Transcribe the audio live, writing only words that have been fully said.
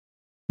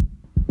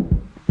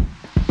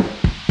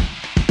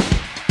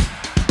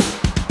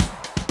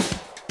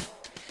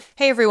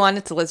Hey everyone,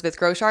 it's Elizabeth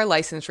Groshar,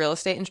 licensed real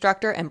estate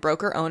instructor and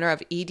broker owner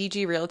of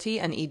EDG Realty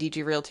and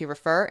EDG Realty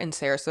Refer in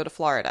Sarasota,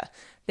 Florida.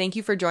 Thank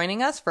you for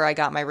joining us for I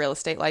Got My Real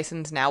Estate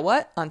License Now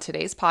What? On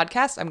today's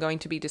podcast, I'm going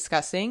to be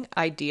discussing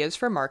ideas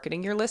for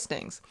marketing your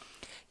listings.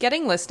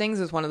 Getting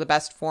listings is one of the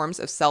best forms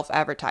of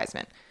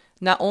self-advertisement.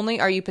 Not only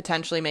are you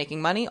potentially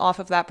making money off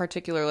of that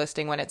particular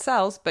listing when it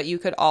sells, but you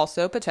could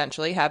also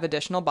potentially have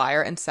additional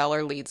buyer and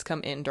seller leads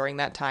come in during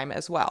that time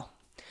as well.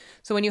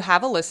 So when you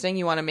have a listing,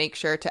 you want to make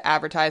sure to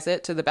advertise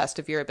it to the best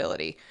of your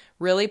ability.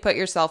 Really put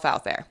yourself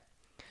out there.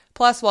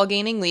 Plus, while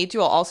gaining leads,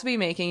 you will also be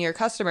making your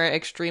customer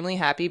extremely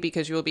happy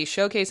because you will be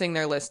showcasing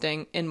their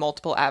listing in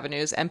multiple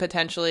avenues and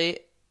potentially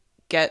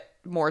get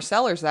more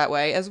sellers that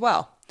way as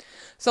well.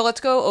 So let's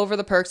go over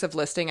the perks of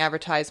listing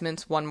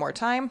advertisements one more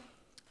time.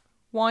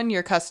 1,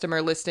 your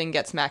customer listing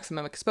gets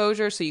maximum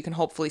exposure, so you can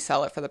hopefully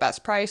sell it for the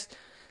best price.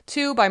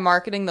 2, by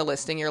marketing the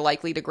listing, you're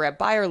likely to grab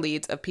buyer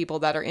leads of people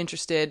that are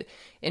interested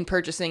in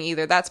purchasing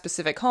either that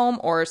specific home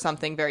or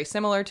something very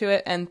similar to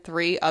it. And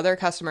 3, other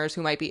customers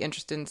who might be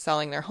interested in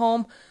selling their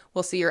home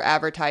will see your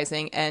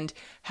advertising and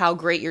how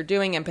great you're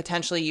doing and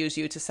potentially use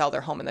you to sell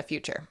their home in the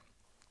future.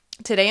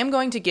 Today, I'm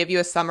going to give you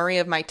a summary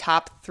of my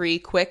top 3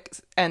 quick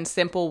and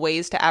simple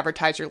ways to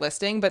advertise your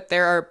listing, but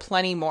there are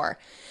plenty more.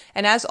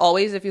 And as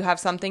always, if you have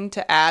something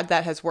to add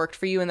that has worked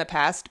for you in the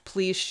past,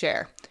 please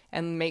share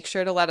and make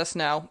sure to let us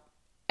know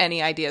any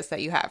ideas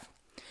that you have.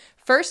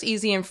 First,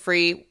 easy and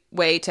free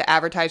way to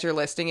advertise your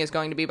listing is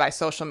going to be by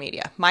social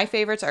media. My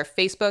favorites are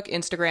Facebook,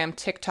 Instagram,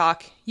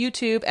 TikTok,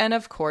 YouTube, and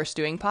of course,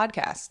 doing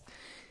podcasts.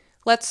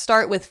 Let's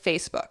start with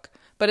Facebook.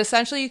 But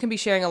essentially, you can be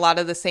sharing a lot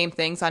of the same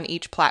things on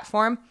each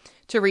platform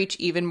to reach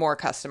even more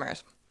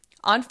customers.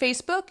 On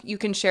Facebook, you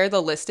can share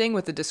the listing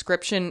with the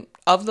description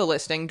of the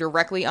listing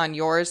directly on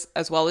yours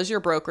as well as your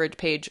brokerage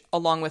page,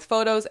 along with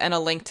photos and a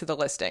link to the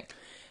listing.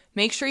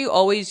 Make sure you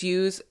always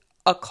use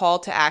a call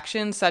to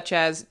action such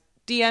as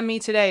DM me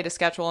today to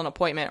schedule an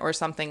appointment or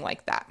something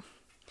like that.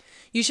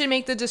 You should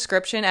make the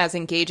description as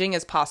engaging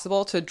as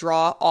possible to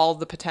draw all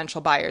the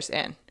potential buyers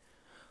in.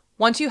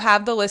 Once you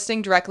have the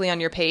listing directly on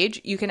your page,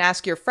 you can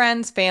ask your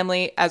friends,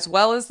 family, as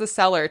well as the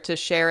seller to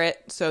share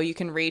it so you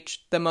can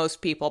reach the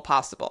most people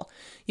possible.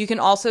 You can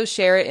also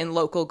share it in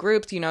local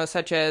groups,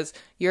 such as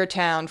your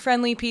town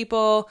friendly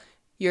people,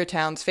 your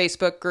town's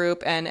Facebook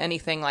group, and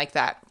anything like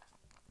that.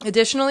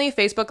 Additionally,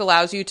 Facebook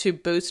allows you to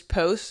boost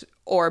posts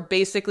or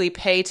basically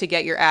pay to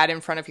get your ad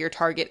in front of your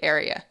target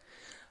area.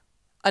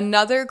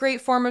 Another great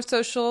form of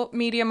social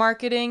media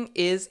marketing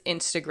is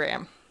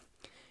Instagram.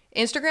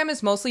 Instagram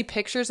is mostly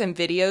pictures and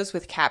videos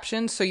with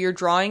captions, so you're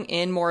drawing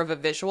in more of a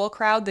visual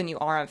crowd than you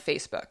are on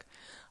Facebook.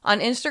 On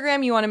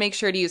Instagram, you want to make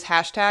sure to use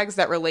hashtags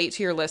that relate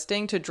to your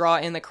listing to draw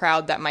in the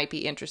crowd that might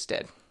be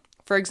interested.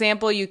 For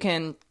example, you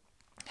can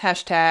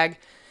hashtag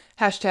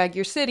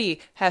your city,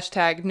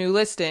 hashtag new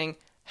listing,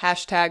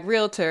 hashtag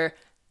realtor,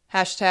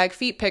 hashtag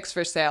feet pics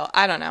for sale.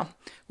 I don't know.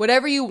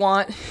 Whatever you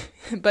want,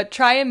 but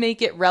try and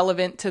make it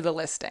relevant to the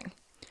listing.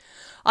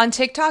 On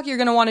TikTok, you're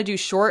going to want to do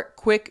short,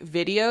 quick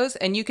videos,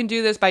 and you can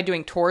do this by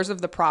doing tours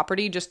of the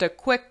property, just a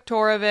quick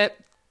tour of it,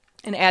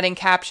 and adding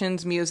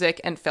captions,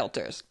 music, and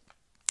filters.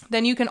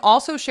 Then you can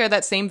also share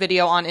that same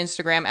video on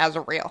Instagram as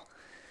a reel.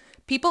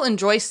 People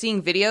enjoy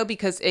seeing video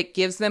because it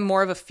gives them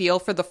more of a feel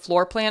for the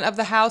floor plan of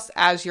the house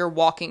as you're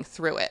walking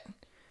through it.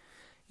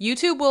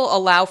 YouTube will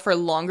allow for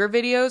longer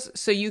videos,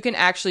 so you can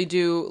actually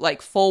do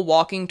like full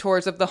walking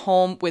tours of the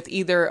home with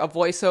either a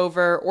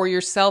voiceover or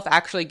yourself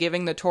actually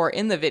giving the tour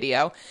in the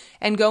video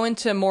and go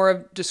into more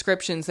of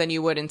descriptions than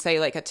you would in, say,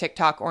 like a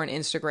TikTok or an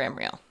Instagram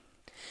reel.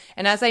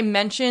 And as I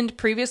mentioned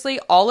previously,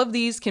 all of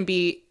these can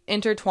be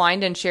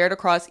intertwined and shared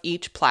across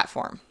each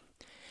platform.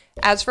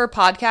 As for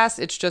podcasts,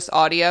 it's just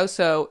audio,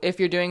 so if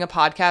you're doing a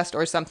podcast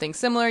or something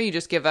similar, you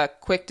just give a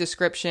quick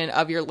description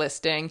of your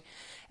listing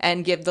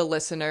and give the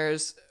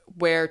listeners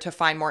where to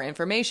find more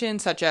information,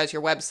 such as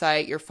your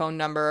website, your phone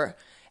number,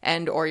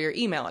 and or your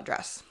email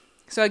address.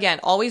 So again,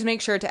 always make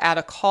sure to add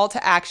a call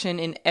to action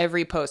in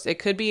every post. It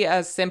could be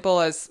as simple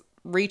as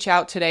reach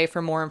out today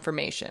for more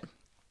information.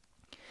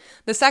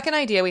 The second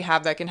idea we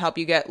have that can help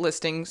you get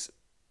that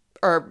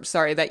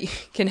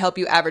can help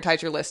you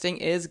advertise your listing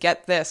is,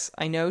 get this,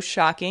 I know,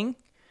 shocking,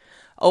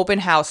 open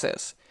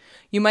houses.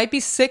 You might be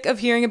sick of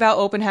hearing about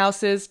open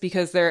houses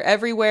because they're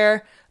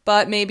everywhere,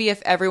 but maybe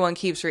if everyone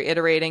keeps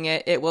reiterating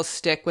it, it will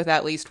stick with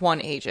at least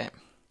one agent.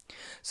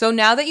 So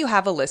now that you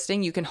have a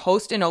listing, you can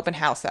host an open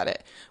house at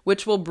it,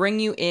 which will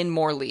bring you in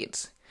more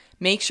leads.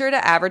 Make sure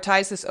to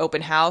advertise this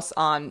open house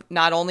on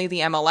not only the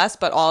MLS,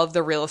 but all of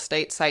the real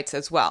estate sites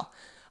as well.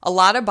 A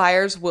lot of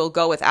buyers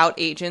without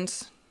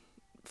agents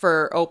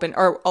will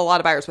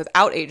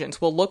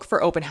look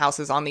for open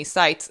houses on these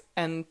sites,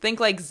 and think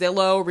like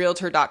Zillow,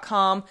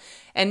 Realtor.com,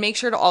 and make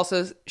sure to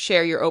also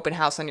share your open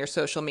house on your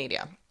social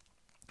media.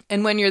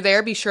 And when you're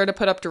there, be sure to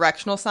put up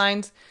directional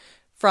signs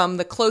from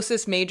the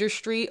closest major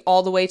street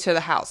all the way to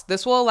the house.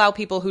 This will allow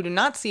people who do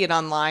not see it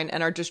online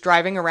and are just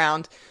driving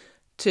around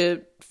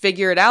to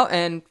figure it out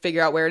and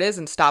figure out where it is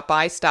and stop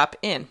by, stop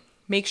in.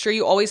 Make sure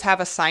you always have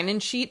a sign-in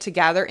sheet to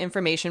gather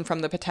information from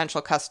the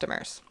potential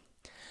customers.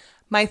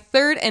 My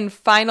third and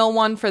final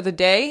one for the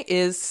day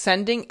is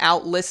sending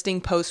out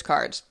listing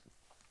postcards.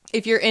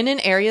 If you're in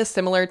an area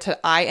similar to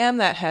I am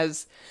that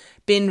has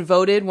been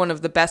voted one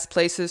of the best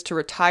places to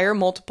retire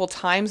multiple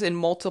times in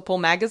multiple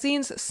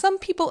magazines, some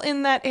people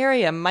in that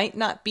area might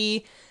not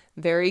be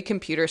very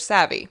computer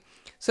savvy.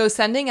 So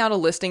sending out a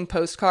listing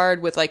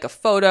postcard with like a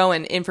photo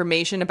and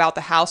information about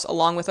the house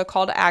along with a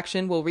call to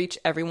action will reach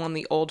everyone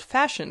the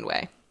old-fashioned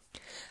way.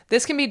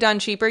 This can be done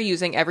cheaper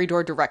using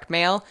Everydoor direct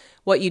mail.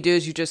 What you do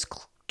is you just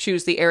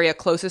choose the area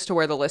closest to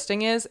where the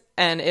listing is,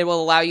 and it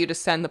will allow you to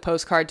send the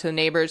postcard to the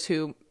neighbors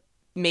who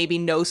maybe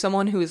know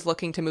someone who is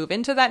looking to move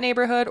into that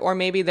neighborhood, or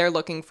maybe they're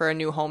looking for a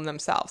new home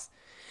themselves.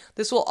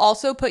 This will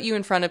also put you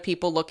in front of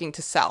people looking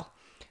to sell.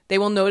 They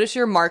will notice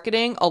your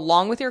marketing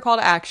along with your call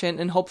to action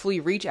and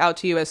hopefully reach out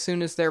to you as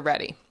soon as they're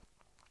ready.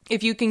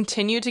 If you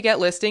continue to get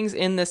listings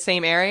in the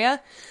same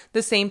area,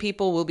 the same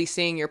people will be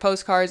seeing your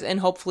postcards and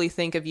hopefully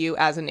think of you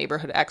as a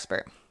neighborhood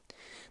expert.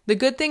 The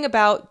good thing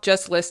about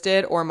just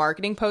listed or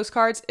marketing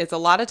postcards is a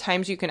lot of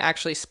times you can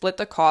actually split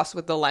the cost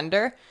with the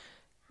lender,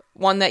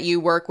 one that you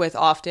work with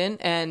often,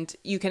 and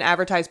you can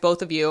advertise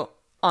both of you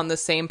on the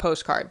same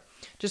postcard.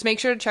 Just make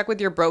sure to check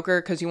with your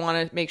broker because you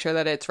want to make sure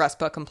that it's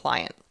RESPA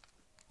compliant.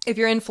 If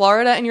you're in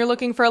Florida and you're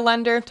looking for a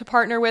lender to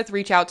partner with,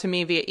 reach out to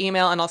me via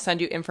email and I'll send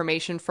you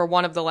information for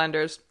one of the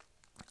lenders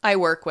I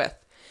work with.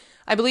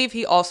 I believe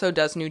he also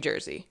does New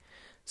Jersey.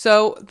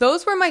 So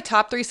those were my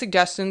top 3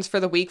 suggestions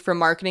for the week for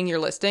marketing your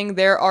listing.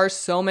 There are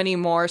so many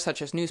more,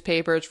 such as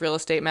newspapers, real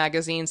estate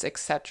magazines,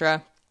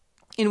 etc.,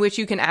 in which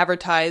you can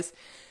advertise.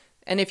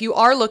 And if you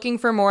are looking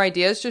for more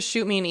ideas, just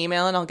shoot me an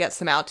email and I'll get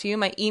some out to you.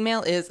 My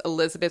email is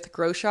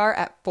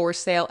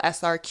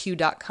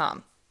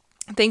elizabethgroshar@forsalesrq.com.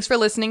 Thanks for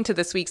listening to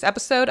this week's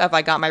episode of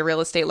I Got My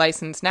Real Estate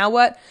License, Now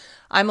What?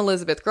 I'm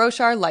Elizabeth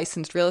Groshar,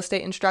 licensed real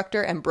estate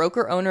instructor and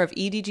broker owner of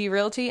EDG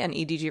Realty and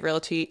EDG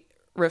Realty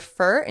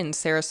Refer in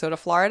Sarasota,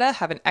 Florida.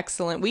 Have an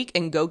excellent week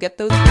and go get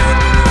those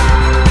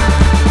listings.